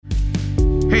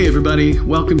Hey everybody,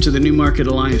 welcome to the Newmarket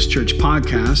Alliance Church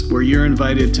podcast, where you're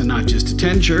invited to not just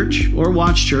attend church or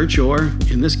watch church or,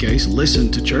 in this case, listen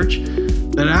to church,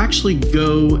 but actually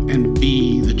go and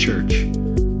be the church.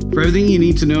 For everything you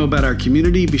need to know about our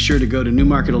community, be sure to go to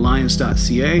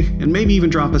newmarketalliance.ca and maybe even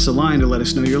drop us a line to let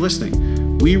us know you're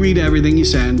listening. We read everything you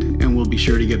send and we'll be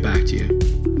sure to get back to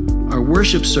you. Our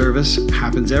worship service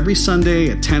happens every Sunday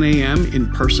at 10 a.m. in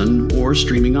person or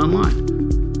streaming online.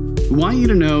 We want you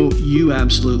to know you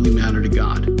absolutely matter to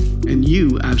God, and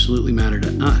you absolutely matter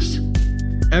to us.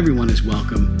 Everyone is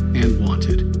welcome and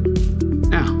wanted.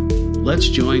 Now, let's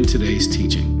join today's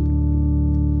teaching.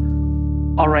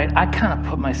 All right, I kind of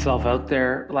put myself out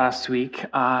there last week.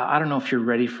 I don't know if you're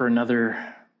ready for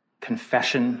another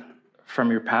confession from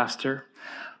your pastor.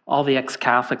 All the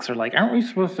ex-Catholics are like, aren't we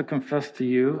supposed to confess to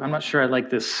you? I'm not sure I like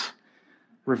this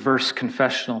reverse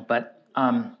confessional, but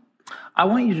I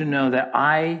want you to know that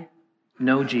I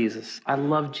know Jesus. I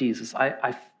love Jesus.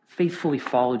 I faithfully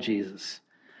follow Jesus.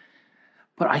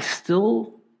 But I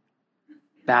still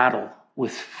battle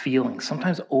with feelings,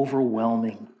 sometimes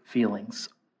overwhelming feelings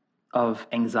of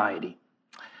anxiety.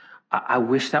 I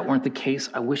wish that weren't the case.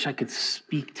 I wish I could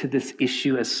speak to this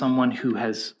issue as someone who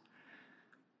has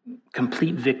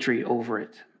complete victory over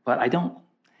it, but I don't.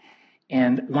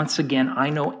 And once again, I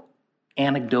know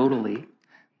anecdotally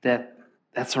that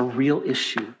that's a real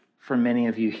issue for many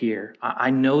of you here.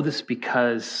 I know this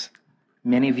because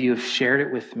many of you have shared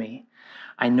it with me.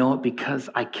 I know it because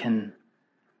I can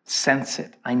sense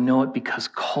it. I know it because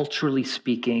culturally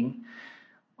speaking,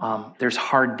 there's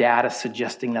hard data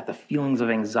suggesting that the feelings of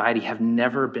anxiety have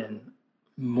never been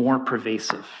more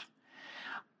pervasive.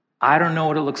 I don't know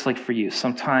what it looks like for you.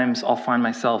 Sometimes I'll find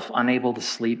myself unable to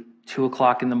sleep, 2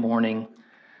 o'clock in the morning,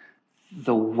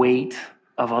 the weight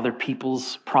of other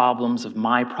people's problems, of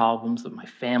my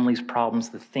family's problems,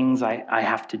 the things I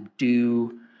have to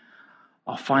do.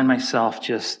 I'll find myself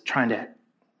just trying to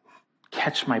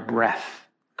catch my breath,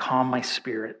 calm my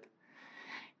spirit.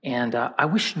 And I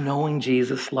wish knowing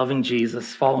Jesus, loving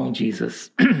Jesus, following Jesus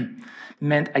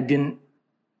meant I didn't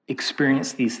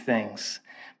experience these things.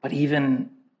 But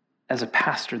even as a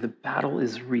pastor, the battle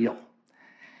is real.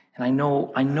 And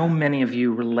I know many of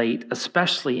you relate,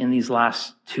 especially in these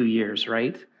last 2 years,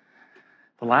 right?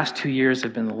 The last 2 years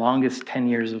have been the longest 10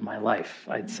 years of my life,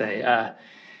 I'd say.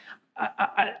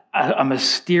 A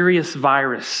mysterious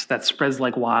virus that spreads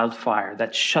like wildfire,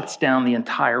 that shuts down the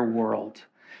entire world,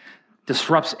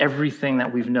 disrupts everything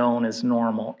that we've known as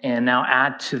normal. And now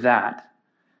add to that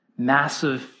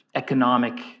massive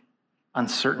economic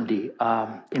uncertainty,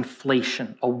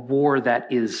 inflation, a war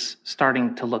that is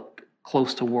starting to look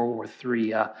close to World War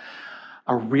III,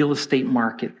 a real estate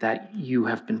market that you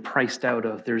have been priced out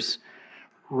of. There's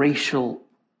racial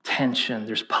tension,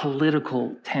 there's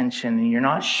political tension, and you're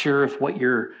not sure if what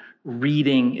you're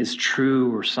reading is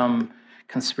true or some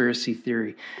conspiracy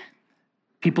theory.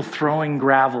 People throwing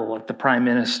gravel at the prime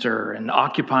minister and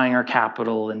occupying our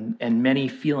capital, and many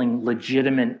feeling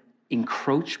legitimate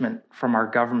encroachment from our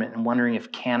government and wondering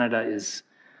if Canada is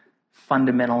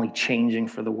fundamentally changing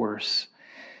for the worse.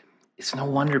 It's no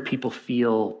wonder people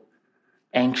feel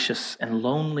anxious and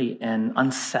lonely and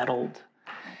unsettled.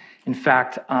 In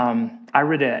fact, I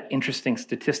read an interesting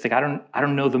statistic. I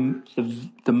don't know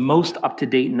the most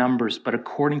up-to-date numbers, but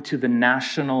according to the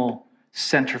National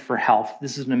Center for Health,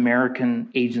 this is an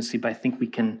American agency, but I think we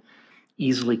can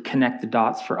easily connect the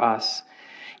dots for us.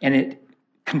 And it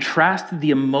contrasted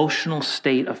the emotional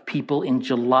state of people in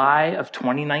July of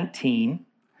 2019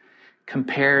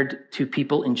 compared to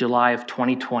people in July of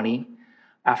 2020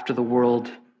 after the world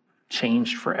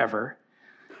changed forever.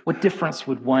 What difference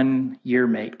would 1 year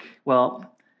make?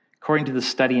 Well, according to the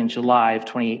study in July of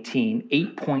 2018,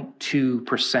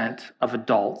 8.2% of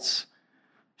adults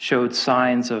showed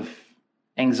signs of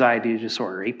anxiety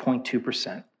disorder,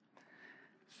 8.2%.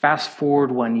 Fast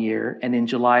forward 1 year, and in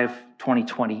July of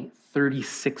 2020,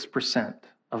 36%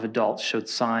 of adults showed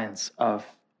signs of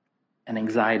an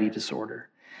anxiety disorder.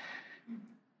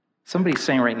 Somebody's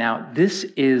saying right now, this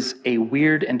is a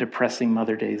weird and depressing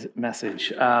Mother's Day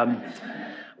message.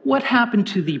 What happened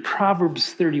to the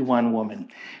Proverbs 31 woman?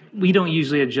 We don't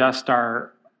usually adjust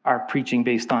our preaching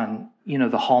based on,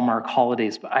 the Hallmark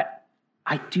holidays, but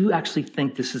I do actually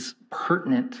think this is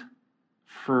pertinent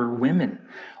for women.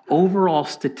 Overall,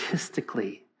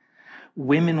 statistically,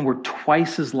 women were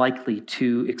twice as likely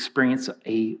to experience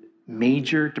a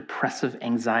major depressive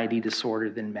anxiety disorder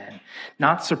than men.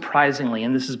 Not surprisingly,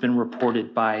 and this has been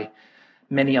reported by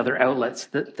many other outlets,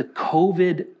 that the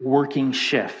COVID working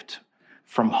shift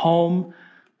from home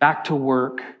back to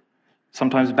work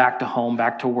sometimes back to home,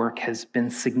 back to work, has been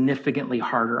significantly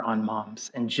harder on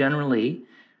moms. And generally,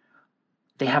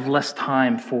 they have less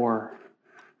time for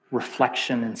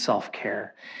reflection and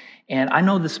self-care. And I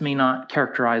know this may not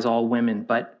characterize all women,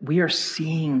 but we are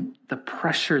seeing the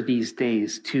pressure these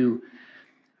days to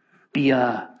be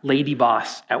a lady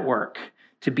boss at work,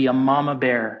 to be a mama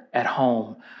bear at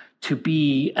home, to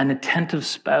be an attentive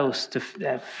spouse, to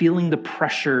feeling the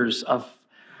pressures of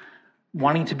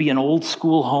wanting to be an old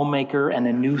school homemaker and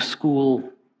a new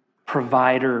school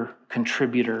provider,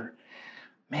 contributor.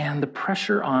 Man, the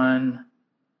pressure on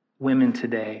women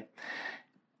today.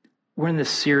 We're in this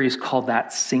series called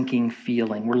That Sinking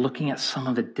Feeling. We're looking at some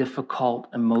of the difficult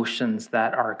emotions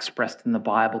that are expressed in the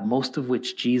Bible, most of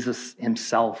which Jesus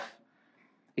himself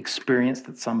experienced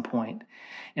at some point.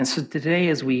 And so today,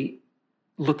 as we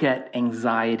look at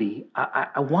anxiety,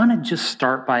 I want to just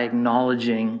start by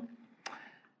acknowledging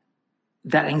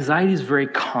that anxiety is very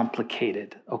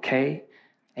complicated, okay?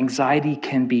 Anxiety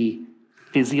can be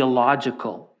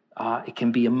physiological, it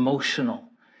can be emotional,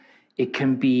 it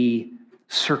can be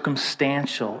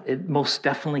circumstantial, it most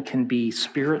definitely can be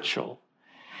spiritual.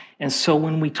 And so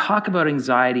when we talk about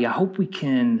anxiety, I hope we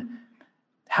can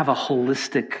have a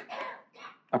holistic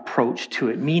approach to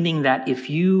it, meaning that if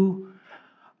you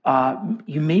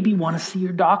maybe want to see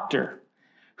your doctor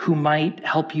who might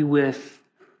help you with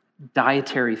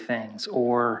dietary things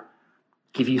or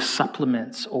give you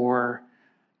supplements or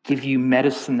give you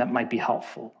medicine that might be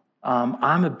helpful.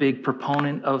 I'm a big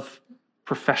proponent of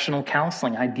professional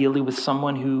counseling, ideally with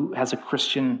someone who has a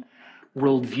Christian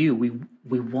worldview.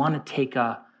 We want to take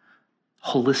a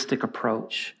holistic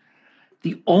approach.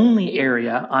 The only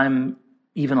area I'm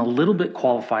even a little bit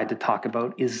qualified to talk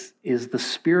about is the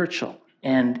spiritual.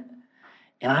 And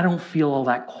I don't feel all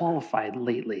that qualified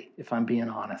lately, if I'm being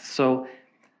honest. So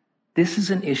this is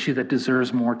an issue that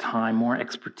deserves more time, more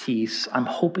expertise. I'm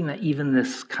hoping that even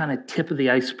this kind of tip of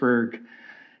the iceberg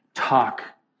talk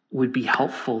would be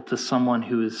helpful to someone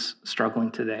who is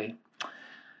struggling today.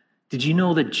 Did you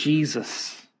know that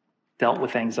Jesus dealt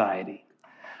with anxiety?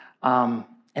 And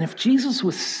if Jesus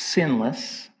was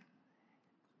sinless,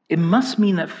 it must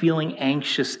mean that feeling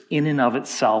anxious in and of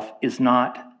itself is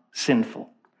not sinful.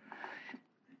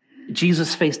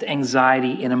 Jesus faced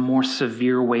anxiety in a more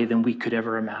severe way than we could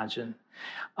ever imagine.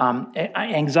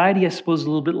 Anxiety, I suppose, is a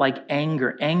little bit like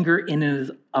anger. Anger in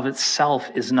and of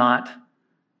itself is not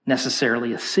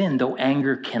necessarily a sin, though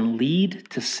anger can lead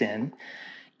to sin.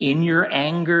 In your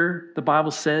anger, the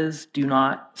Bible says, do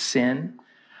not sin.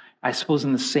 I suppose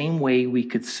in the same way we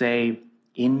could say,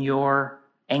 in your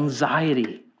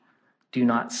anxiety, do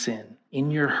not sin.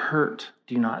 In your hurt,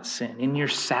 do not sin. In your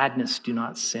sadness, do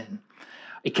not sin.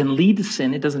 It can lead to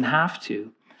sin. It doesn't have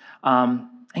to.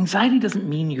 Anxiety doesn't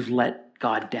mean you've let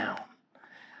God down.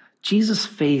 Jesus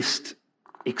faced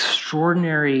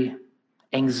extraordinary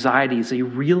anxiety as he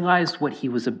realized what he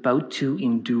was about to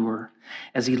endure,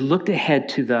 as he looked ahead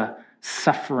to the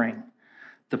suffering,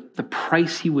 the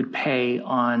price he would pay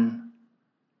on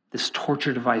this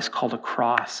torture device called a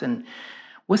cross. And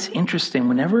what's interesting,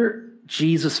 whenever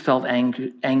Jesus felt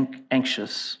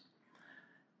anxious,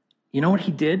 you know what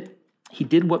he did? He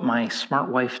did what my smart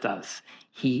wife does.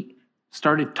 He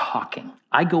started talking.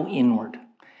 I go inward.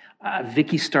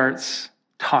 Vicky starts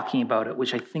talking about it,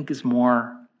 which I think is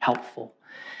more helpful.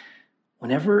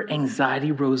 Whenever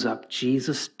anxiety rose up,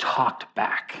 Jesus talked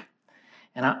back.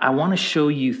 And I want to show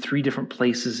you 3 different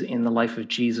places in the life of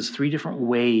Jesus, 3 different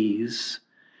ways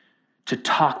to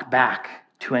talk back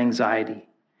to anxiety.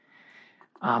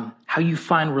 How you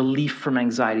find relief from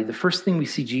anxiety. The first thing we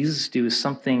see Jesus do is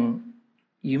something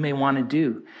you may want to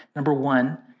do. Number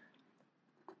 1,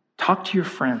 talk to your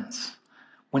friends.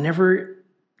 Whenever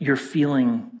you're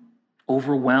feeling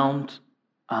overwhelmed,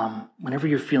 whenever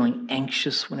you're feeling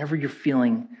anxious, whenever you're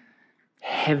feeling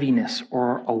heaviness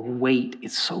or a weight,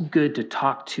 it's so good to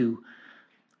talk to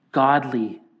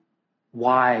godly,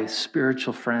 wise,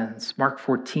 spiritual friends. Mark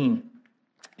 14,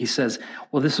 he says,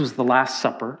 well, this was the Last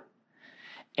Supper,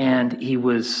 and he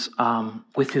was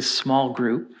with his small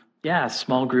group. Yeah,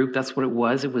 small group, that's what it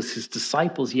was. It was his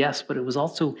disciples, yes, but it was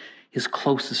also his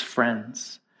closest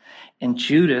friends. And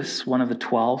Judas, one of the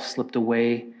 12, slipped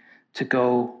away to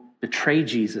go betray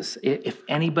Jesus. If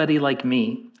anybody like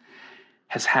me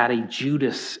has had a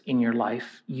Judas in your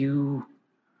life,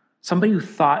 somebody who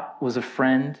thought was a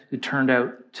friend who turned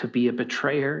out to be a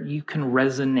betrayer, you can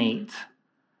resonate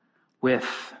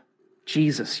with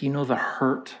Jesus. You know the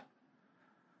hurt,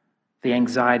 the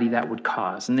anxiety that would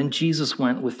cause. And then Jesus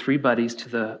went with 3 buddies to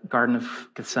the Garden of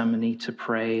Gethsemane to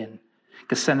pray. And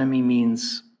Gethsemane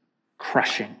means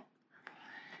crushing.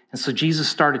 And so Jesus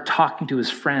started talking to his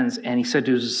friends, and he said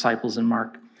to his disciples in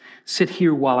Mark, "Sit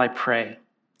here while I pray."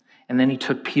 And then he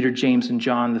took Peter, James, and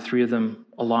John, the three of them,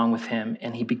 along with him,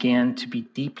 and he began to be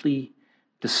deeply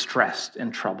distressed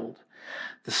and troubled.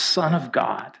 The Son of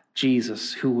God,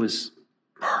 Jesus, who was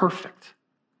perfect,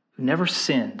 who never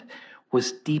sinned,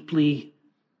 was deeply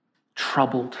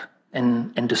troubled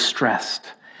and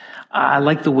distressed. I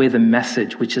like the way the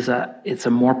Message, which is it's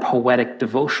a more poetic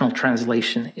devotional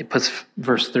translation, it puts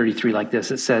verse 33 like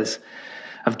this. It says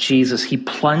of Jesus, he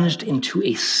plunged into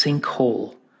a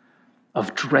sinkhole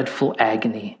of dreadful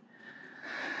agony.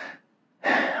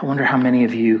 I wonder how many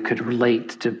of you could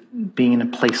relate to being in a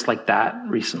place like that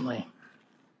recently.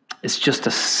 It's just a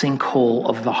sinkhole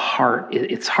of the heart.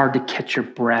 It's hard to catch your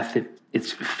breath. It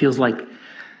feels like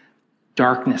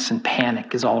darkness and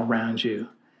panic is all around you.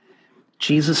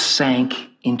 Jesus sank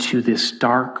into this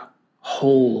dark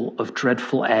hole of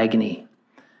dreadful agony.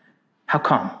 How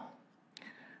come?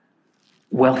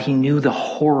 Well, he knew the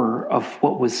horror of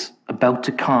what was about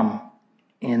to come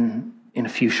in a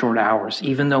few short hours.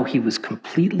 Even though he was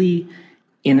completely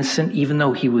innocent, even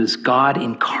though he was God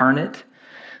incarnate,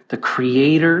 the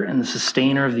creator and the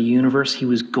sustainer of the universe, he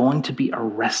was going to be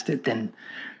arrested, then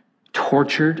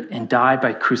tortured and die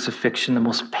by crucifixion, the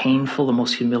most painful, the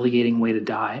most humiliating way to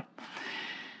die.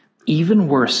 Even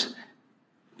worse,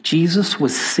 Jesus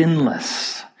was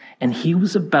sinless, and he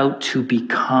was about to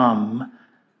become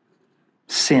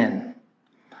sin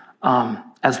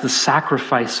as the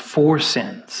sacrifice for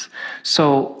sins.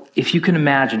 So if you can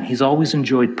imagine, he's always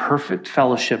enjoyed perfect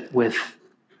fellowship with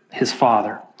his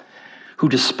Father, who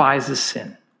despises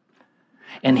sin.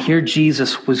 And here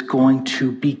Jesus was going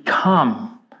to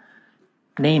become,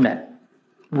 name it,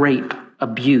 rape,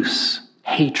 abuse,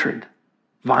 hatred,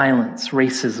 violence,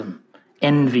 racism,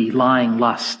 envy, lying,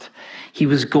 lust. He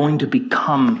was going to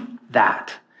become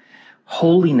that.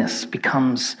 Holiness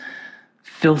becomes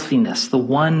filthiness. The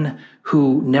one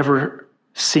who never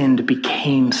sinned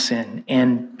became sin.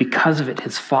 And because of it,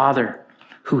 his Father,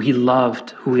 who he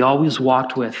loved, who he always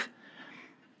walked with,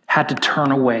 had to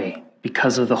turn away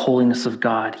because of the holiness of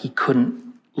God. He couldn't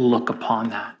look upon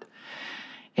that.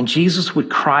 And Jesus would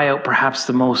cry out perhaps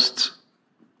the most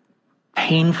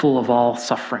painful of all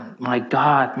suffering. My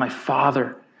God, my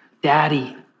Father,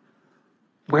 Daddy,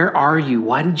 where are you?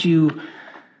 Why did you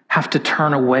have to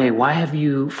turn away? Why have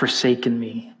you forsaken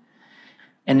me?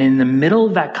 And in the middle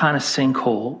of that kind of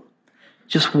sinkhole,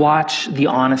 just watch the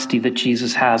honesty that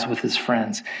Jesus has with his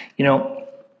friends. You know,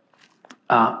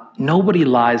 nobody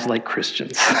lies like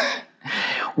Christians.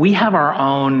 We have our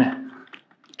own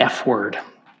F word.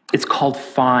 It's called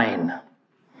fine.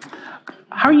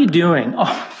 How are you doing?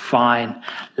 Oh, fine.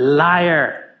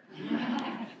 Liar.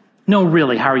 No,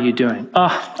 really, how are you doing?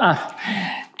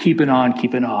 Keeping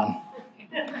on.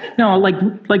 No,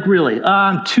 like really,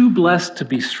 I'm too blessed to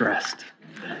be stressed.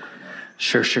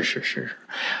 Sure.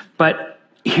 But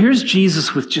here's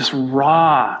Jesus with just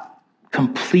raw,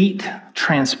 complete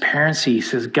transparency. He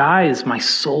says, guys, my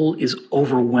soul is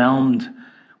overwhelmed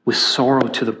with sorrow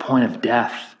to the point of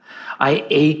death. I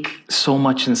ache so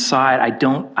much inside. I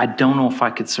don't know if I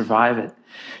could survive it.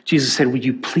 Jesus said, would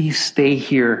you please stay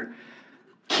here?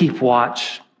 Keep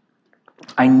watch.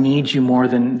 I need you more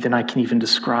than I can even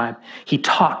describe. He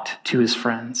talked to his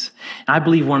friends. And I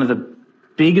believe one of the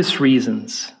biggest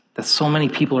reasons that so many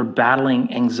people are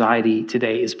battling anxiety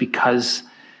today is because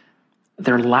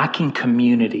they're lacking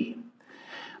community.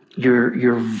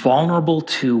 You're vulnerable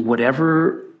to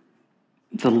whatever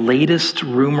the latest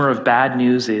rumor of bad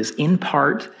news is, in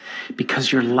part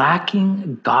because you're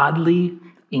lacking godly,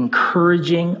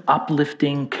 encouraging,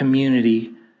 uplifting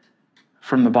community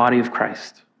from the body of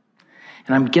Christ.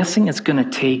 And I'm guessing it's going to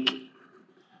take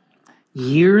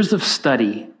years of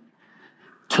study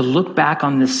to look back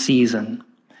on this season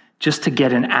just to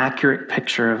get an accurate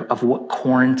picture of what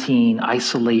quarantine,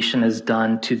 isolation has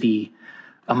done to the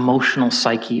emotional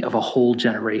psyche of a whole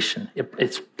generation.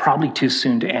 It's probably too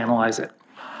soon to analyze it.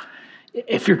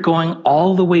 If you're going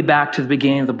all the way back to the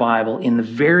beginning of the Bible, in the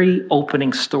very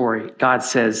opening story, God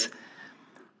says,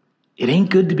 it ain't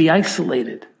good to be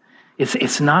isolated.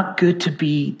 It's not good to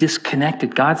be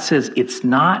disconnected. God says it's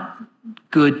not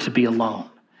good to be alone.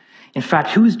 In fact,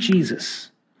 who is Jesus?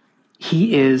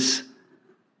 He is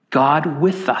God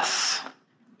with us.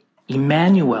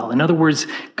 Emmanuel. In other words,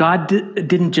 God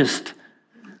didn't just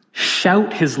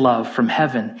shout his love from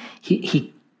heaven.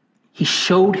 He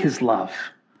showed his love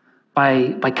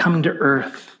by coming to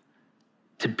earth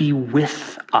to be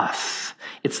with us.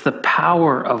 It's the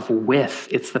power of with.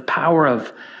 It's the power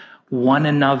of one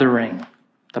anothering,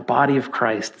 the body of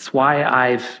Christ. It's why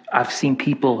I've seen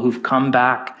people who've come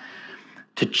back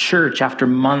to church after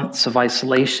months of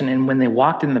isolation. And when they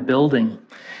walked in the building,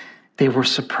 they were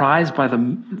surprised by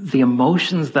the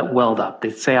emotions that welled up.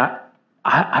 They'd say,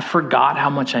 I forgot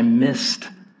how much I missed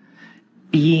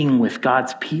being with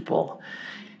God's people.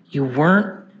 You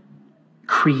weren't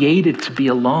created to be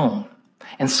alone.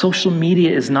 And social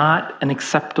media is not an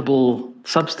acceptable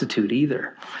substitute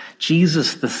either.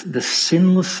 Jesus, the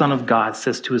sinless Son of God,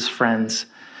 says to his friends,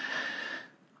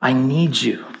 I need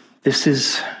you. This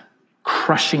is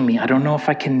crushing me. I don't know if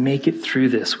I can make it through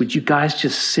this. Would you guys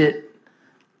just sit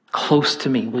close to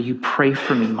me? Will you pray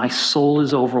for me? My soul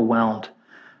is overwhelmed.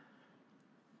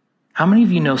 How many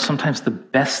of you know sometimes the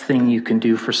best thing you can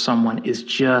do for someone is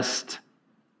just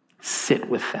sit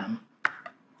with them?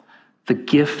 The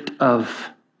gift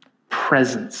of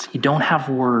presence. You don't have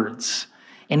words.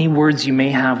 Any words you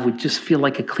may have would just feel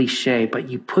like a cliche, but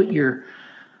you put your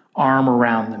arm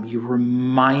around them. You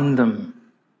remind them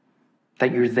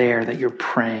that you're there, that you're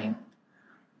praying.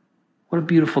 What a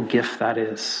beautiful gift that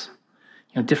is.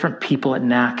 Different people at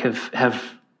NAC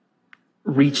have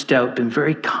reached out, been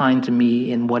very kind to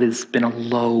me in what has been a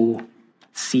low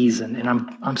season, and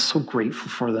I'm so grateful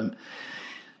for them.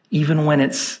 Even when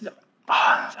it's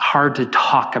hard to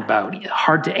talk about,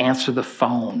 hard to answer the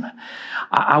phone.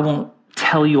 I won't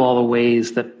tell you all the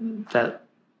ways that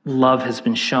love has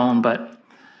been shown, but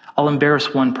I'll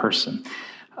embarrass one person.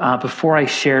 Before I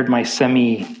shared my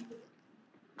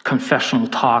semi-confessional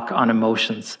talk on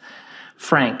emotions,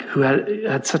 Frank, who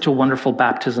had such a wonderful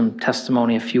baptism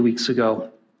testimony a few weeks ago,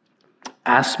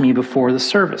 asked me before the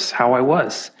service how I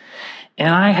was. And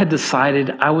I had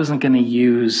decided I wasn't going to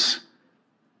use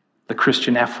the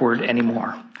Christian F word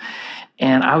anymore.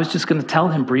 And I was just going to tell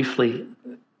him briefly,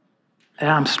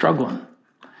 I'm struggling.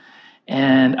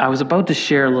 And I was about to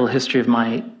share a little history of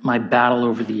my battle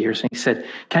over the years. And he said,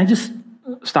 can I just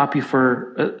stop you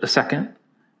for a second?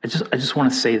 I just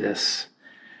want to say this.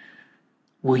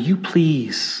 Will you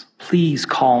please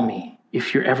call me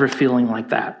if you're ever feeling like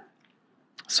that,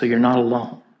 so you're not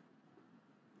alone?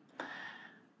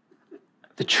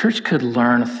 The church could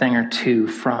learn a thing or two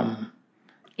from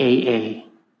AA,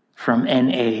 from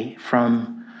NA,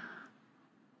 from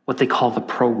what they call the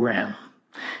program.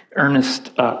 Ernest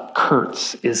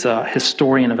Kurtz is a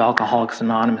historian of Alcoholics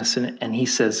Anonymous, and he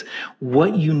says,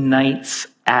 what unites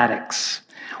addicts,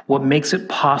 what makes it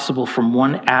possible from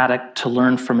one addict to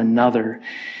learn from another,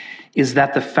 is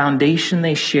that the foundation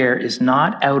they share is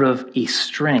not out of a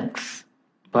strength,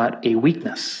 but a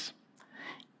weakness.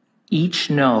 Each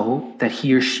know that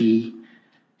he or she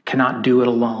cannot do it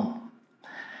alone.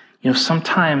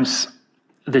 Sometimes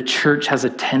the church has a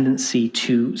tendency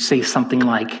to say something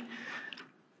like,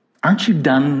 aren't you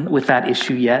done with that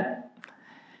issue yet?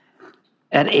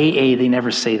 At AA, they never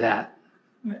say that.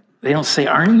 They don't say,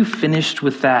 aren't you finished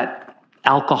with that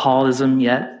alcoholism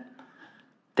yet?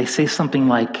 They say something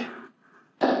like,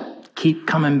 keep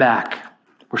coming back.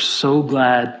 We're so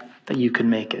glad that you can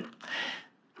make it.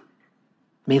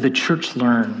 May the church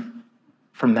learn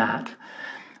from that.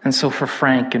 And so for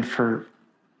Frank and for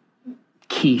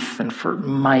Keith and for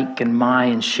Mike and Mai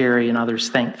and Sherry and others,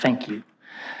 thank you.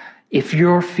 If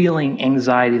you're feeling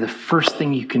anxiety, the first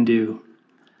thing you can do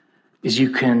is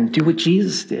you can do what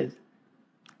Jesus did.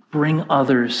 Bring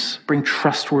others, bring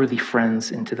trustworthy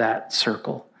friends into that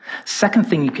circle. Second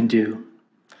thing you can do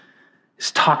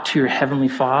is talk to your Heavenly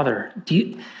Father. Do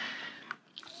you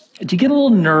get a little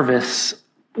nervous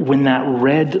when that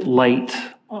red light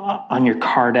on your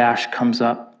car dash comes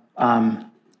up?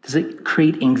 Does it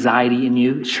create anxiety in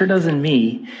you? It sure does in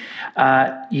me.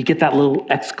 You get that little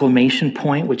exclamation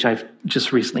point, which I've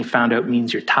just recently found out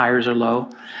means your tires are low.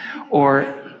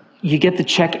 Or you get the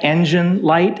check engine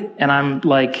light, and I'm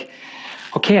like,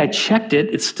 okay, I checked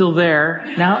it. It's still there.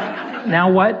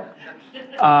 Now what?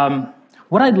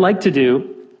 What I'd like to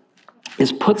do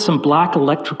is put some black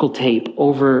electrical tape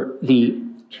over the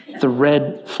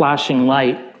red flashing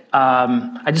light.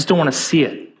 I just don't want to see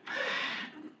it.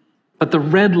 But the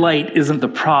red light isn't the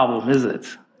problem, is it?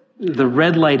 The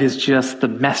red light is just the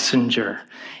messenger.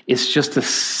 It's just a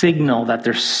signal that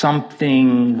there's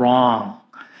something wrong,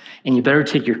 and you better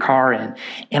take your car in.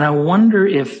 And I wonder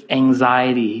if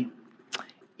anxiety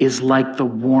is like the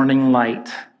warning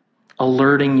light,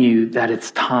 alerting you that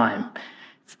it's time.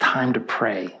 It's time to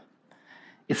pray.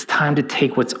 It's time to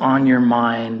take what's on your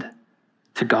mind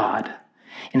to God.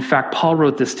 In fact, Paul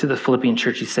wrote this to the Philippian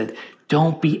church. He said,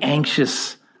 don't be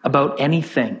anxious about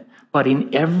anything, but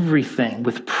in everything,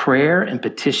 with prayer and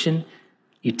petition,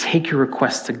 you take your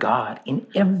requests to God. In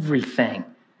everything,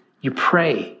 you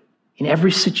pray. In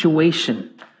every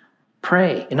situation,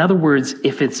 pray. In other words,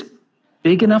 if it's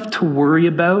big enough to worry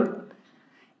about,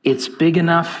 it's big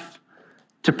enough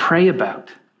to pray about.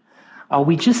 Oh,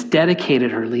 we just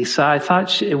dedicated her, Lisa. I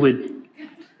thought it would,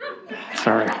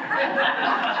 sorry.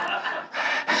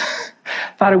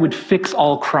 Thought it would fix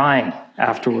all crying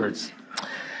afterwards.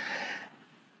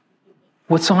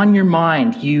 What's on your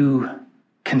mind, you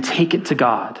can take it to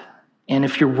God. And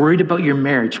if you're worried about your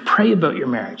marriage, pray about your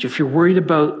marriage. If you're worried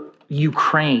about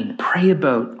Ukraine, pray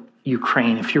about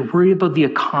Ukraine. If you're worried about the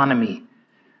economy,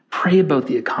 pray about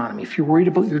the economy. If you're worried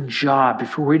about your job,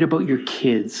 if you're worried about your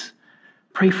kids,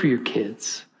 pray for your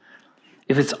kids.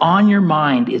 If it's on your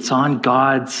mind, it's on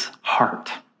God's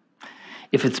heart.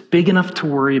 If it's big enough to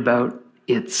worry about,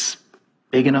 it's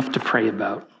big enough to pray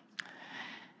about.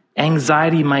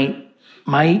 Anxiety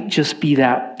might just be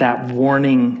that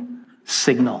warning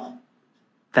signal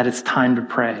that it's time to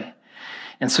pray.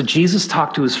 And so Jesus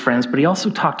talked to his friends, but he also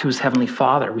talked to his heavenly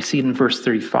Father. We see it in verse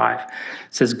 35. It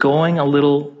says, going a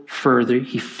little further,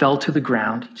 he fell to the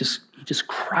ground. He just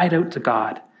cried out to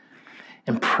God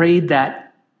and prayed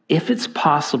that if it's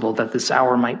possible that this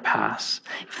hour might pass,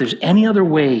 if there's any other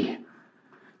way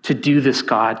to do this,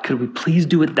 God, could we please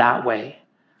do it that way?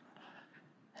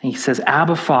 And he says,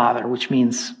 Abba, Father, which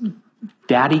means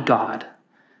Daddy God,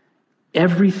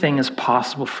 everything is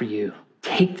possible for you.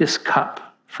 Take this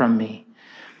cup from me.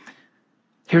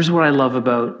 Here's what I love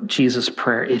about Jesus'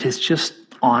 prayer. It is just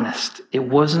honest. It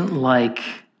wasn't like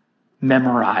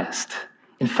memorized.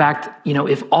 In fact,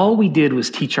 if all we did was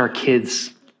teach our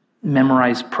kids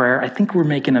memorize prayer, I think we're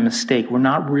making a mistake. We're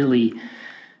not really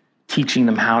teaching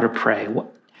them how to pray.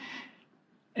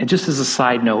 And just as a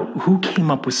side note, who came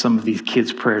up with some of these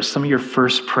kids' prayers? Some of your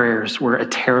first prayers were a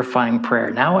terrifying prayer.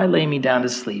 Now I lay me down to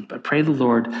sleep. I pray the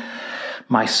Lord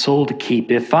my soul to keep.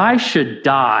 If I should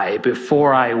die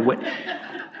before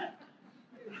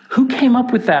Who came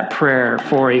up with that prayer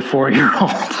for a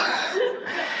 4-year-old?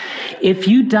 If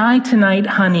you die tonight,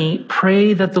 honey,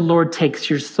 pray that the Lord takes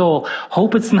your soul.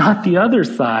 Hope it's not the other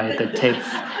side that takes.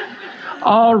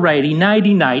 All righty,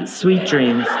 nighty-night, sweet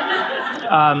dreams.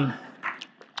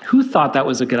 Who thought that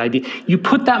was a good idea? You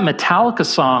put that Metallica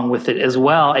song with it as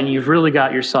well, and you've really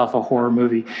got yourself a horror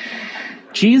movie.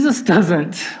 Jesus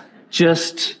doesn't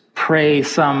just pray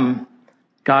some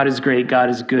God is great, God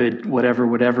is good,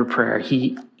 whatever prayer.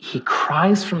 He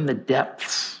cries from the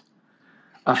depths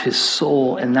of his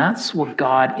soul, and that's what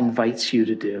God invites you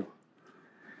to do.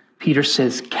 Peter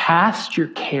says, cast your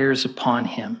cares upon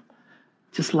him.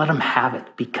 Just let him have it,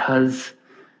 because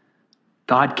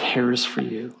God cares for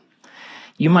you.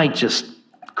 You might just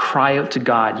cry out to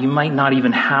God. You might not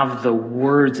even have the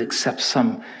words except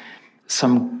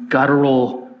some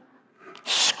guttural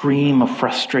scream of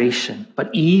frustration. But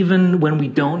even when we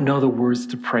don't know the words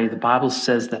to pray, the Bible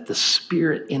says that the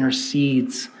Spirit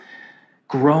intercedes,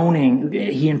 groaning.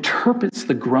 He interprets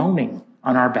the groaning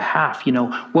on our behalf.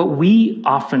 What we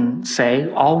often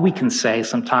say, all we can say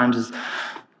sometimes is,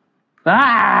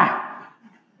 ah!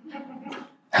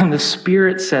 And the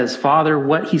Spirit says, Father,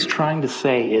 what he's trying to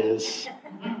say is,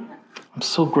 I'm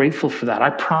so grateful for that. I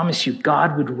promise you,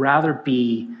 God would rather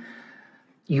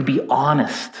you be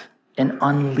honest and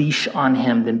unleash on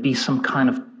him than be some kind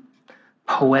of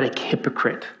poetic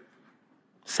hypocrite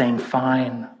saying,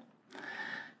 fine.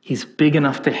 He's big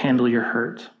enough to handle your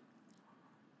hurt.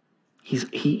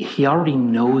 He already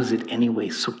knows it anyway,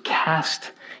 so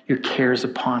cast your cares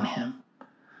upon him.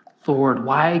 Lord,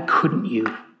 why couldn't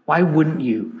you? Why wouldn't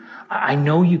you? I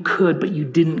know you could, but you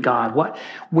didn't, God.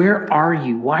 Where are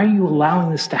you? Why are you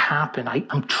allowing this to happen?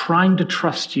 I'm trying to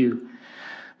trust you,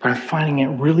 but I'm finding it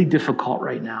really difficult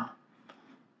right now.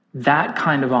 That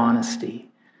kind of honesty.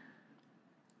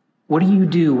 What do you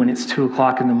do when it's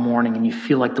 2:00 in the morning and you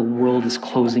feel like the world is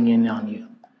closing in on you?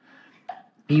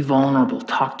 Be vulnerable.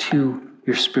 Talk to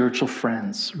your spiritual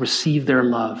friends. Receive their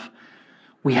love.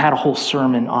 We had a whole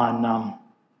sermon on,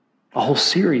 a whole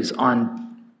series on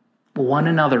one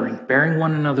another and bearing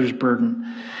one another's burden.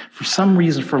 For some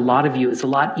reason, for a lot of you, it's a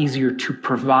lot easier to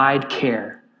provide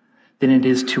care than it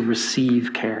is to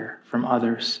receive care from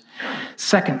others.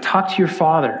 Second, talk to your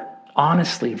Father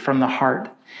honestly from the heart.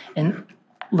 And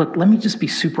look, let me just be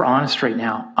super honest right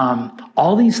now.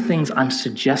 All these things I'm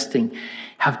suggesting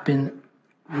have been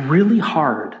really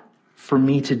hard for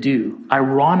me to do,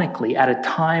 ironically, at a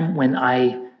time when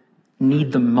I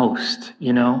need them most,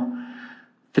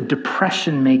 The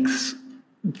depression makes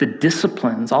the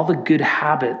disciplines, all the good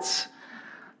habits,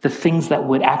 the things that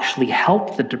would actually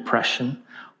help the depression,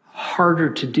 harder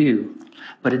to do,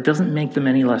 but it doesn't make them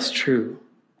any less true.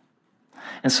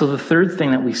 And so the third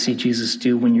thing that we see Jesus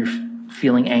do when you're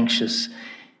feeling anxious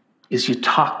is you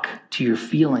talk to your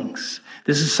feelings.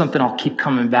 This is something I'll keep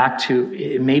coming back to.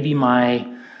 It may be my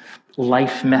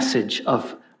life message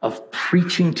of of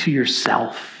preaching to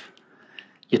yourself.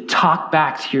 You talk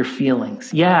back to your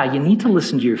feelings. Yeah, you need to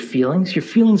listen to your feelings. Your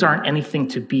feelings aren't anything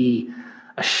to be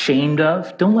ashamed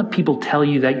of. Don't let people tell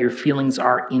you that your feelings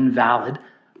are invalid.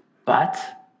 But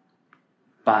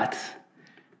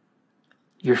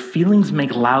your feelings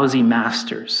make lousy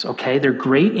masters, okay? They're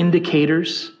great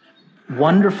indicators,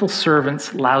 wonderful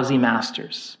servants, lousy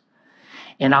masters.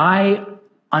 And I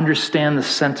understand the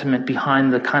sentiment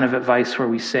behind the kind of advice where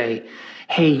we say,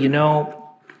 hey,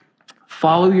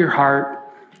 follow your heart,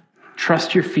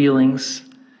 trust your feelings.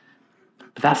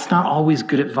 But that's not always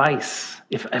good advice.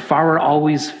 If I were to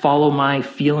always follow my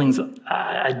feelings,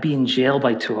 I'd be in jail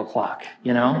by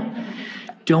 2:00,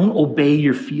 Don't obey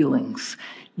your feelings.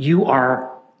 You are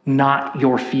not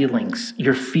your feelings.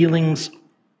 Your feelings,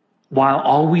 while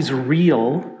always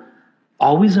real,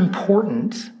 always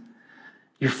important,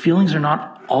 your feelings are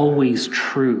not always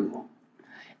true.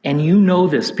 And you know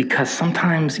this because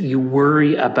sometimes you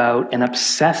worry about and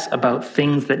obsess about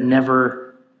things that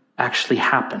never actually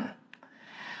happen.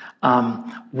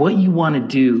 What you want to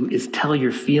do is tell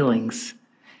your feelings,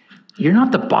 you're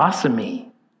not the boss of me.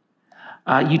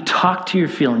 You talk to your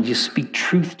feelings. You speak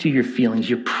truth to your feelings.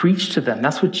 You preach to them.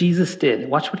 That's what Jesus did.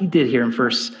 Watch what he did here in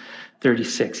verse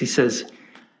 36. He says,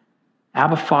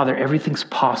 Abba, Father, everything's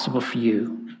possible for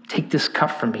you. Take this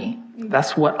cup from me.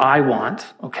 That's what I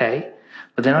want, okay?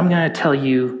 But then I'm going to tell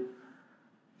you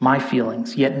my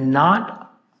feelings. Yet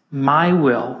not my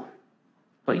will,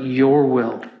 but your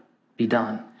will be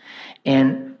done.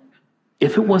 And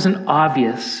if it wasn't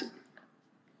obvious,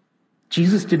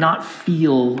 Jesus did not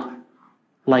feel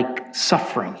like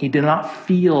suffering. He did not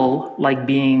feel like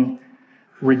being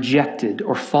rejected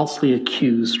or falsely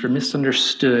accused or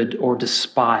misunderstood or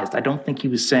despised. I don't think he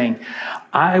was saying,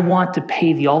 I want to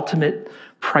pay the ultimate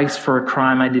price for a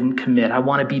crime I didn't commit. I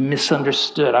want to be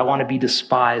misunderstood. I want to be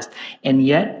despised. And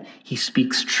yet he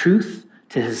speaks truth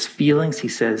to his feelings. He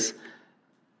says,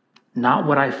 not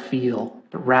what I feel,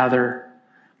 but rather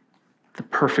the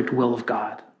perfect will of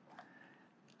God.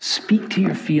 Speak to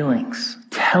your feelings.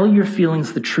 Tell your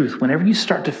feelings the truth. Whenever you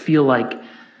start to feel like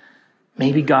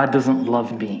maybe God doesn't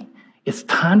love me, it's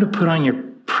time to put on your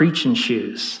preaching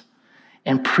shoes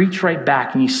and preach right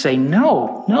back. And you say,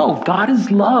 no, God is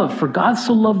love. For God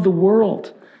so loved the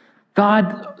world.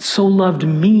 God so loved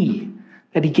me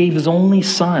that he gave his only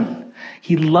son.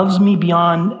 He loves me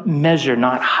beyond measure,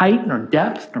 not height nor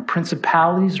depth nor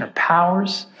principalities nor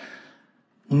powers.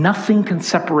 Nothing can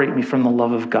separate me from the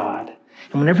love of God.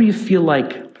 And whenever you feel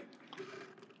like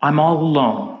I'm all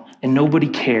alone and nobody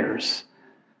cares,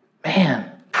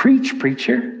 man, preach,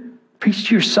 preacher. Preach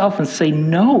to yourself and say,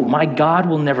 no, my God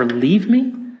will never leave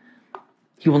me.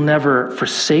 He will never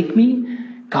forsake me.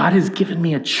 God has given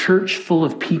me a church full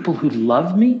of people who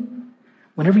love me.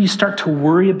 Whenever you start to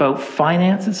worry about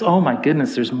finances, oh my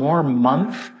goodness, there's more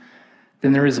month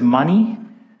than there is money.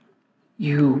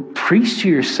 You preach to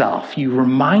yourself. You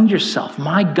remind yourself,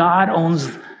 my God owns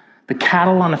the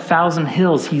cattle on 1,000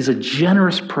 hills. He's a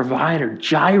generous provider.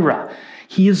 Jireh.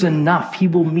 He is enough. He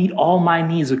will meet all my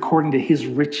needs according to his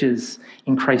riches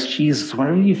in Christ Jesus.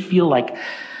 Whenever you feel like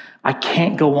I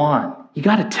can't go on, you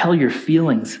got to tell your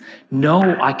feelings, no,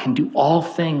 I can do all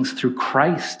things through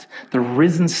Christ, the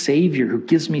risen Savior who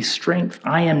gives me strength.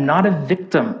 I am not a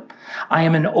victim. I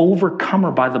am an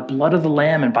overcomer by the blood of the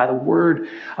Lamb and by the word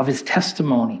of his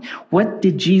testimony. What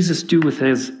did Jesus do with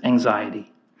his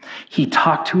anxiety? He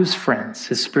talked to his friends,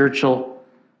 his spiritual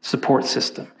support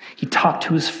system. He talked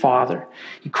to his Father.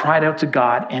 He cried out to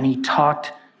God, and he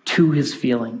talked to his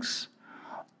feelings.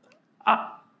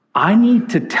 I need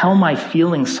to tell my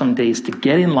feelings some days to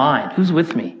get in line. Who's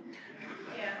with me?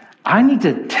 I need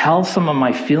to tell some of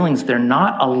my feelings they're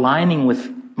not aligning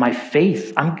with my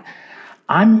faith.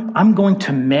 I'm going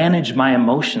to manage my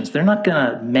emotions. They're not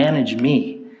going to manage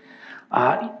me.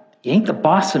 You ain't the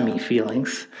boss of me,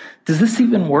 feelings. Does this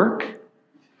even work,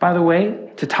 by the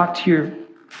way, to talk to your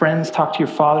friends, talk to your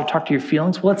Father, talk to your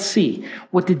feelings? Well, let's see.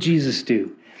 What did Jesus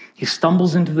do? He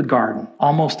stumbles into the garden,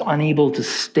 almost unable to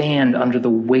stand under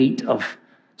the weight of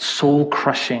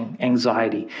soul-crushing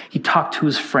anxiety. He talked to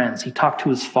his friends. He talked to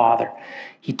his Father.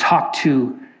 He talked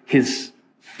to his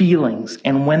feelings.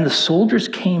 And when the soldiers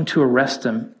came to arrest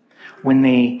him, when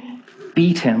they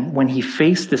beat him, when he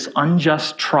faced this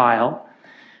unjust trial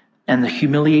and the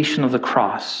humiliation of the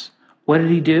cross, what did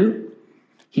he do?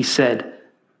 He said,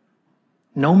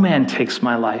 no man takes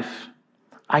my life.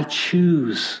 I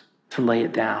choose to lay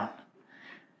it down.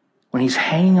 When he's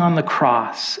hanging on the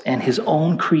cross and his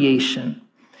own creation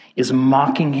is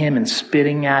mocking him and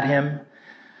spitting at him,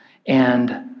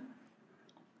 and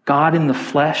God in the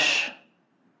flesh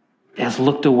has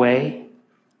looked away,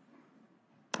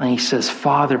 And he says,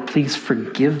 Father, please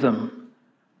forgive them,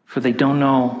 for they don't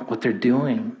know what they're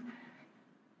doing.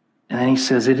 And then he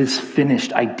says, it is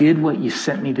finished. I did what you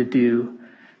sent me to do.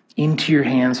 Into your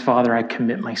hands, Father, I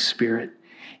commit my spirit.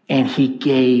 And he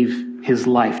gave his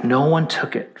life. No one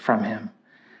took it from him.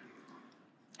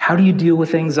 How do you deal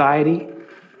with anxiety?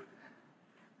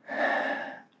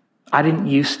 I didn't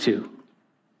used to,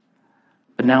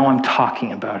 but now I'm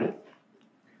talking about it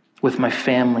with my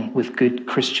family, with good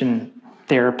Christian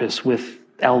therapists, with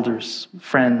elders,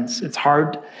 friends. It's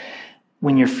hard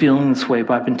when you're feeling this way,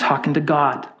 but I've been talking to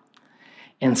God.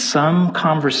 And some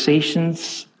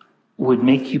conversations would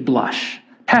make you blush.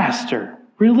 Pastor,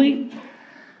 really?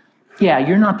 Yeah,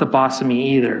 you're not the boss of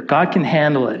me either. God can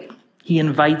handle it. He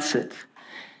invites it.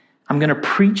 I'm going to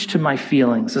preach to my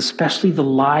feelings, especially the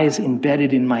lies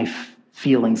embedded in my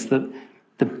feelings. The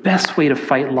best way to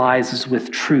fight lies is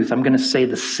with truth. I'm going to say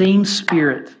the same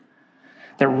Spirit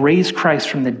that raised Christ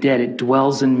from the dead, it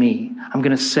dwells in me. I'm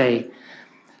going to say,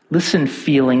 listen,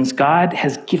 feelings, God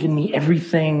has given me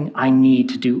everything I need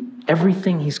to do,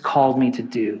 everything he's called me to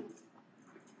do.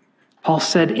 Paul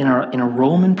said in a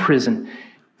Roman prison,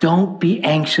 don't be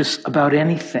anxious about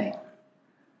anything.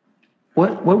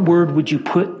 What word would you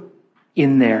put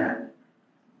in there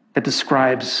that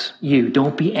describes you?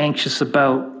 Don't be anxious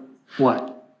about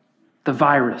what? The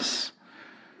virus.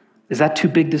 Is that too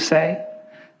big to say?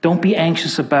 Don't be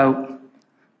anxious about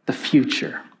the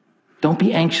future. Don't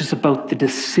be anxious about the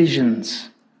decisions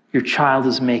your child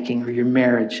is making or your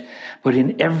marriage. But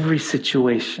in every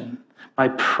situation, by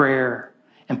prayer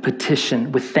and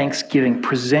petition with thanksgiving,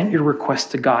 present your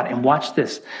request to God. And watch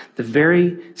this, the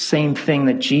very same thing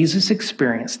that Jesus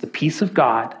experienced, the peace of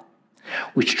God,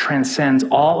 which transcends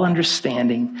all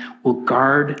understanding, will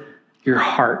guard your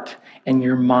heart and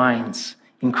your minds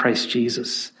in Christ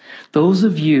Jesus. Those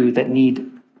of you that need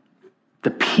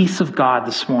the peace of God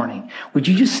this morning, would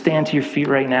you just stand to your feet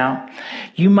right now?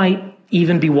 You might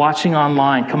even be watching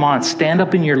online. Come on, stand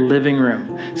up in your living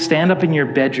room. Stand up in your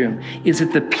bedroom. Is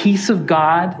it the peace of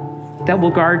God that will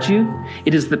guard you?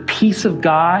 It is the peace of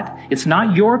God. It's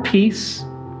not your peace.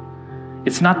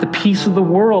 It's not the peace of the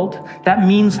world. That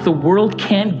means the world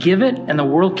can't give it and the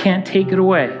world can't take it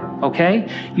away, okay?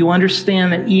 You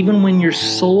understand that even when your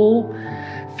soul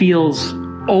feels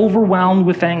overwhelmed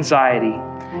with anxiety,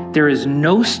 there is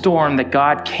no storm that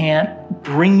God can't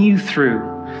bring you through.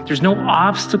 There's no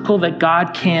obstacle that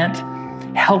God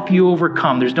can't help you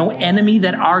overcome. There's no enemy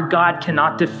that our God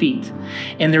cannot defeat.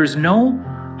 And there's no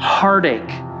heartache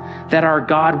that our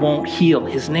God won't heal.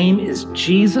 His name is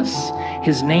Jesus.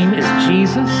 His name is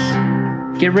Jesus.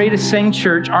 Get ready to sing,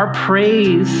 church. Our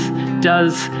praise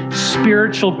does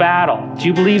spiritual battle. Do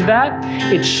you believe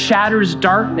that? It shatters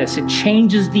darkness. It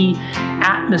changes the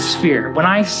atmosphere. When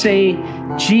I say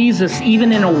Jesus,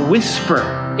 even in a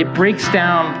whisper, it breaks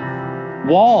down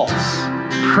walls.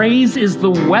 Praise is the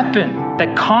weapon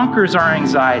that conquers our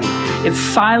anxiety. It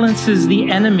silences the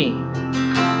enemy.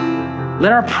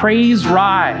 Let our praise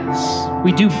rise.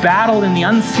 We do battle in the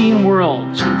unseen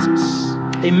world, Jesus.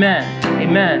 Amen.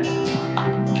 Amen.